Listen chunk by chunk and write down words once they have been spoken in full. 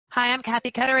Hi, I'm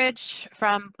Kathy Ketteridge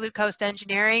from Blue Coast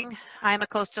Engineering. I'm a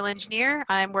coastal engineer.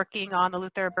 I'm working on the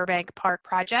Luther Burbank Park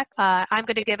project. I'm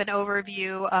going to give an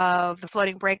overview of the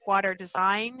floating breakwater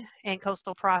design and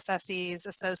coastal processes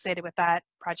associated with that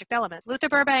project element. Luther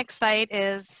Burbank site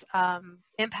is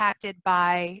impacted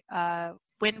by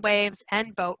wind waves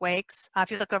and boat wakes.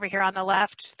 If you look over here on the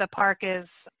left, the park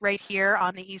is right here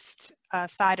on the east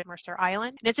side of Mercer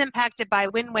Island. And it's impacted by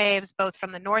wind waves both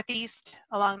from the northeast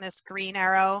along this green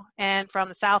arrow and from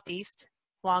the southeast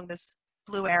along this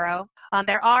blue arrow.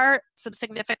 There are some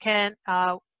significant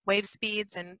wave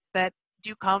speeds that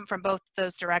do come from both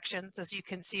those directions, as you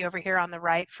can see over here on the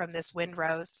right from this wind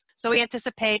rose. So we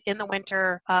anticipate in the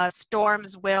winter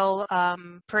storms will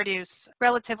produce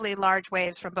relatively large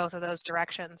waves from both of those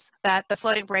directions that the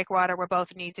floating breakwater will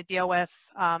both need to deal with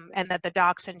and that the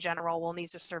docks in general will need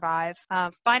to survive.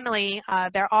 Finally,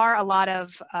 there are a lot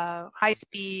of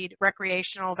high-speed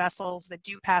recreational vessels that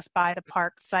do pass by the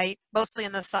park site, mostly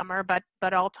in the summer,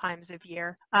 but all times of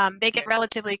year. They get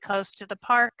relatively close to the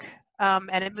park.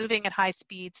 And in moving at high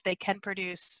speeds, they can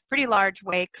produce pretty large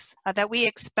wakes that we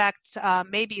expect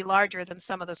may be larger than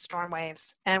some of the storm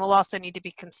waves, and will also need to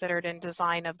be considered in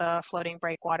design of the floating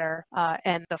breakwater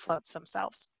and the floats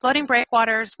themselves. Floating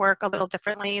breakwaters work a little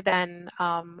differently than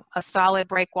a solid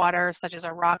breakwater, such as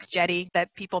a rock jetty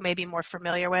that people may be more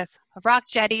familiar with. Rock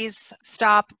jetties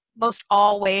stop most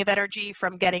all wave energy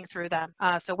from getting through them.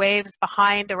 So waves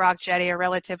behind a rock jetty are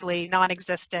relatively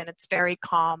non-existent. It's very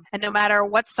calm. And no matter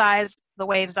what size the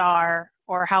waves are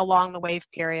or how long the wave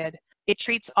period, it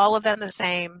treats all of them the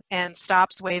same and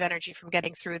stops wave energy from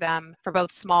getting through them for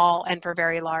both small and for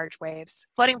very large waves.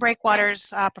 Floating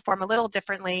breakwaters perform a little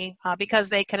differently because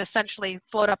they can essentially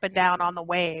float up and down on the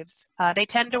waves. They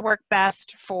tend to work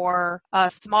best for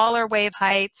smaller wave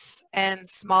heights and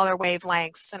smaller wave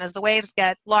lengths. And as the waves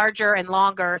get larger and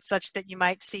longer, such that you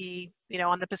might see,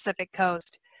 on the Pacific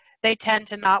coast, they tend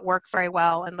to not work very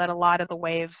well and let a lot of the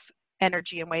wave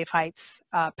energy and wave heights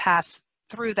pass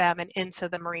through them and into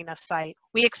the marina site.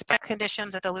 We expect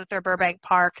conditions at the Luther Burbank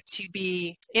Park to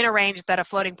be in a range that a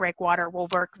floating breakwater will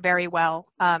work very well.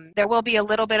 There will be a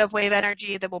little bit of wave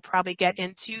energy that will probably get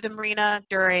into the marina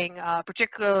during a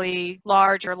particularly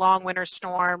large or long winter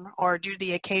storm or due to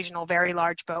the occasional very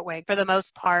large boat wake. For the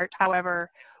most part, however,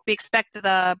 we expect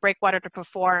the breakwater to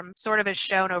perform sort of as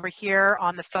shown over here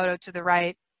on the photo to the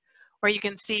right, where you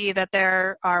can see that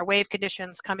there are wave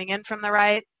conditions coming in from the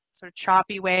right, sort of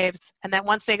choppy waves, and then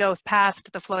once they go past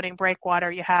the floating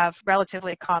breakwater, you have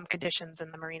relatively calm conditions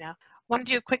in the marina. I want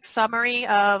to do a quick summary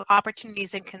of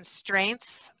opportunities and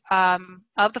constraints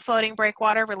of the floating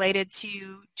breakwater related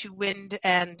to wind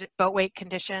and boat wake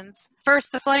conditions.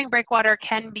 First, the floating breakwater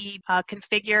can be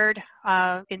configured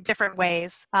in different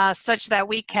ways such that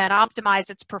we can optimize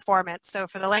its performance. So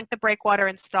for the length of breakwater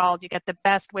installed, you get the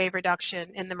best wave reduction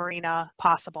in the marina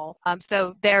possible.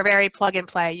 So they're very plug and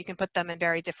play. You can put them in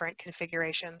very different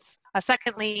configurations.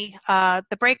 Secondly,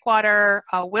 the breakwater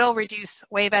will reduce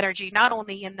wave energy not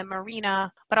only in the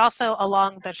marina, but also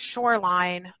along the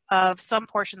shoreline of some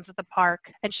portions of the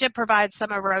park, and should provide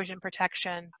some erosion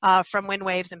protection from wind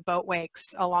waves and boat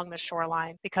wakes along the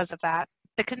shoreline because of that.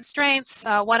 The constraints,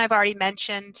 one I've already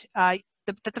mentioned,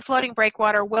 that the floating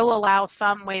breakwater will allow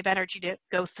some wave energy to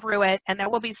go through it, and there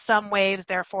will be some waves,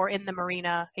 therefore, in the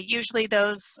marina. Usually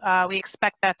those, we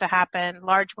expect that to happen,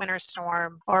 large winter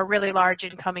storm or really large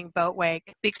incoming boat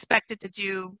wake. We expect it to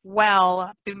do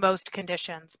well through most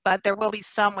conditions, but there will be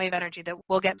some wave energy that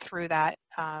will get through that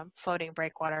floating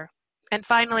breakwater. And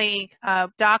finally,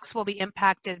 docks will be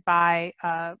impacted by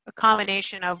a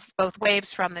combination of both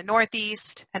waves from the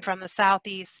northeast and from the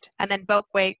southeast, and then boat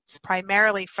wakes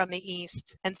primarily from the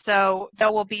east. And so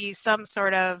there will be some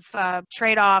sort of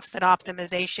trade-offs and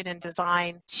optimization in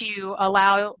design to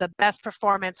allow the best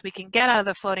performance we can get out of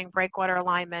the floating breakwater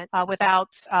alignment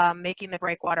without making the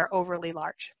breakwater overly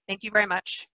large. Thank you very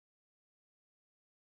much.